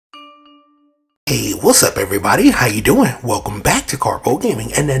Hey, what's up everybody? How you doing? Welcome back to Karpo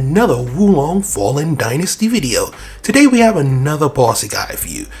Gaming and another Wolong Fallen Dynasty video. Today we have another bossy guy for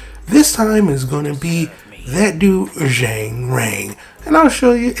you. This time is going to be that dude Zang, and I'll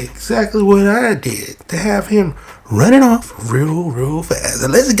show you exactly what I did to have him running off real fast.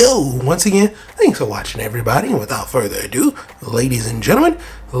 And let's go! Once again, thanks for watching everybody, and without further ado, ladies and gentlemen,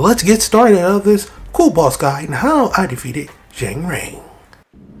 let's get started on this cool boss guy and how I defeated Zang.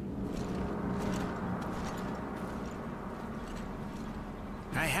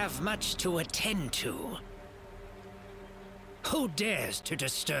 I have much to attend to. Who dares to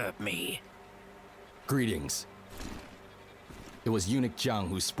disturb me? Greetings. It was eunuch Zang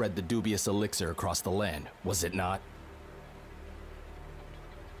who spread the dubious elixir across the land, was it not?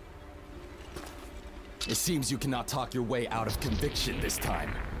 It seems you cannot talk your way out of conviction this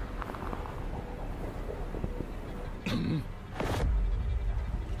time.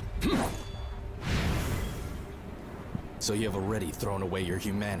 So you have already thrown away your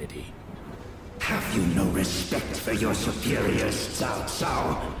humanity. Have you no respect for your superiors,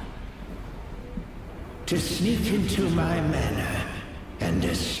 Cao? To sneak into my manor and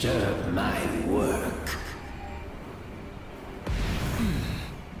disturb my work.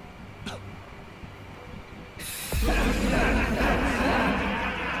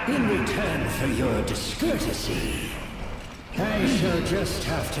 In return for your discourtesy, I shall just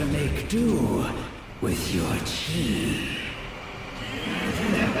have to make do with your chi.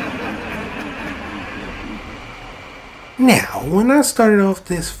 Now, when I started off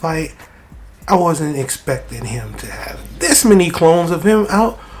this fight, I wasn't expecting him to have this many clones of him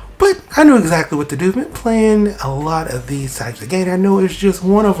out, but I knew exactly what to do. I've been playing a lot of these types of games. I know it's just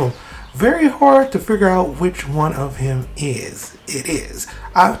one of them. Very hard to figure out which one of him it is.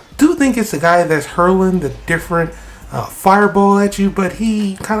 I do think it's the guy that's hurling the different fireball at you, but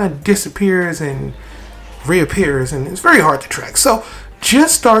he kind of disappears and reappears, and it's very hard to track. So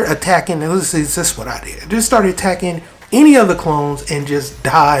just start attacking. This is what I did. Just start attacking any of the clones and just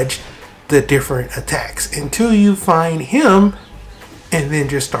dodge the different attacks until you find him, and then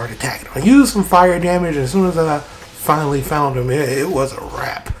just start attacking him. I used some fire damage. As soon as I finally found him, it was a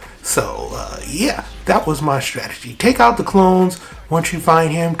wrap. So yeah, that was my strategy. Take out the clones. Once you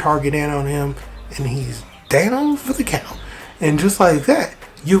find him, target in on him, and he's down for the count. And just like that,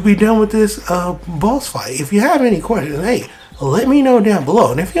 you'll be done with this boss fight. If you have any questions, hey, let me know down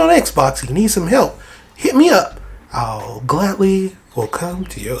below. And if you're on Xbox and you need some help, hit me up. I'll gladly will come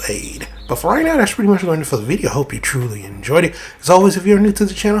to your aid. But for right now, that's pretty much going to for the video. I hope you truly enjoyed it. As always, if you're new to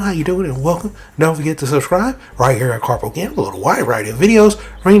the channel, how you doing and welcome. Don't forget to subscribe right here at Karpo Gaming. A wide variety of videos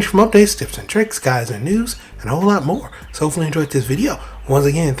range from updates, tips and tricks, guides and news, and a whole lot more. So hopefully you enjoyed this video. Once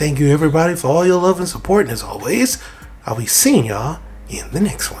again, thank you everybody for all your love and support. And as always, I'll be seeing y'all in the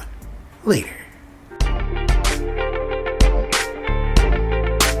next one. Later.